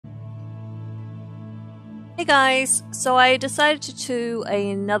Hey guys, so I decided to do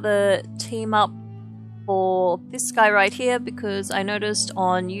another team up for this guy right here because I noticed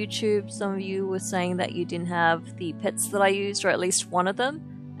on YouTube some of you were saying that you didn't have the pets that I used, or at least one of them,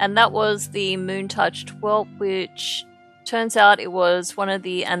 and that was the Moon-Touched Whelp, which turns out it was one of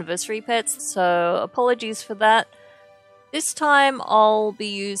the anniversary pets, so apologies for that. This time I'll be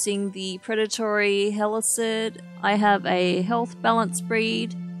using the Predatory Helicid. I have a health balance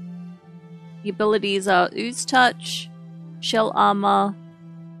breed. The abilities are Ooze Touch, Shell Armor,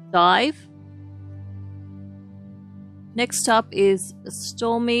 Dive. Next up is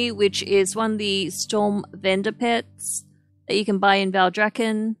Stormy, which is one of the Storm vendor pets that you can buy in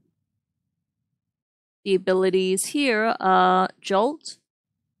Valdrakken. The abilities here are Jolt,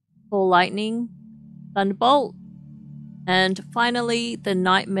 Ball Lightning, Thunderbolt, and finally the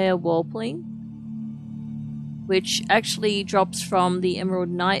Nightmare Whelpling, which actually drops from the Emerald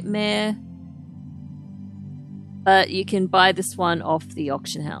Nightmare, but you can buy this one off the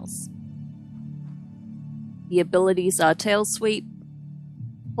auction house. The abilities are Tail Sweep,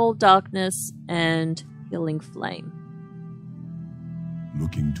 Full Darkness, and Healing Flame.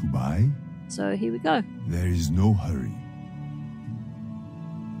 Looking to buy? So here we go. There is no hurry.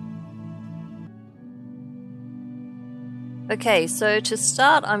 Okay, so to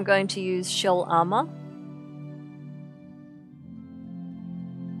start I'm going to use Shell Armor,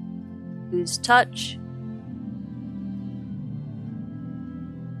 Ooze Touch,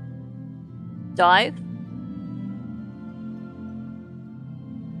 Dive,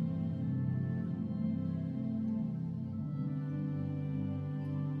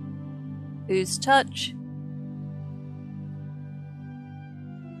 Ooze Touch,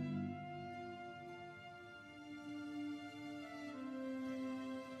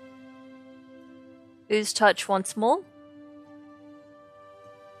 Ooze Touch once more,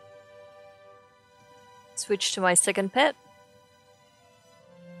 switch to my second pet,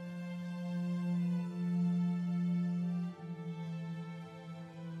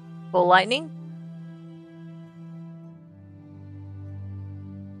 Ball Lightning,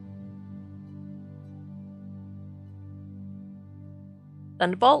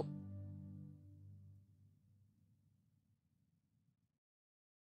 Thunderbolt,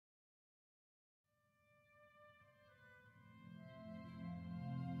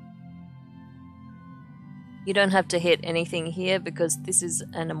 you don't have to hit anything here because this is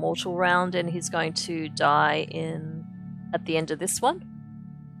an immortal round and he's going to die at the end of this one.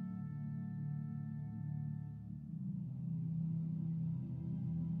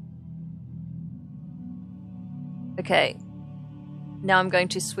 Okay, now I'm going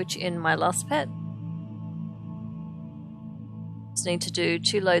to switch in my last pet. Just need to do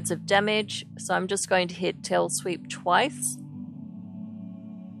 2 loads of damage, so I'm just going to hit Tail Sweep twice.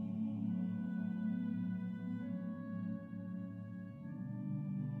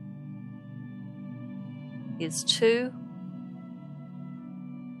 Here's 2.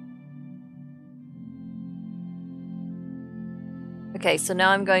 Okay, so now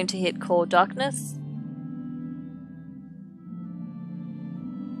I'm going to hit Core Darkness.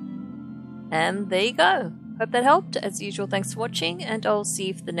 And there you go. Hope that helped. As usual, thanks for watching, and I'll see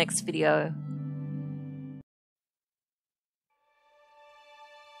you for the next video.